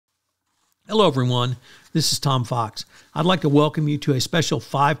Hello, everyone. This is Tom Fox. I'd like to welcome you to a special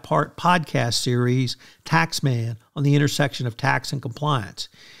 5-part podcast series, Taxman, on the intersection of tax and compliance.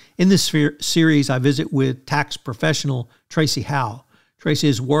 In this series, I visit with tax professional Tracy Howell. Tracy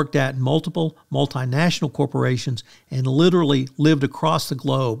has worked at multiple multinational corporations and literally lived across the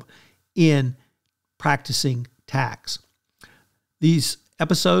globe in practicing tax. These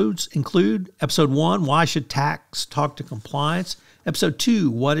episodes include Episode 1, Why Should Tax Talk to Compliance? Episode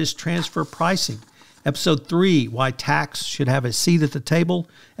 2, What is Transfer Pricing? Episode 3, Why Tax Should Have a Seat at the Table.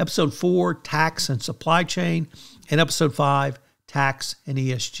 Episode 4, Tax and Supply Chain. And Episode 5, Tax and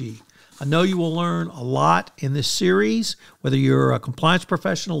ESG. I know you will learn a lot in this series, whether you're a compliance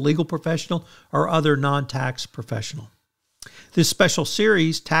professional, legal professional, or other non-tax professional. This special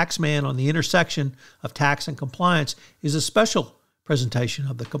series, Taxman on the intersection of tax and compliance, is a special presentation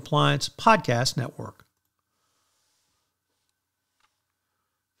of the Compliance Podcast Network.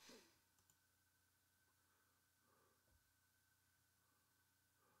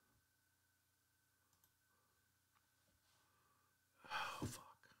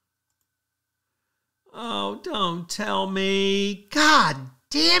 Oh, don't tell me. God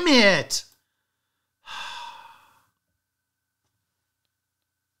damn it.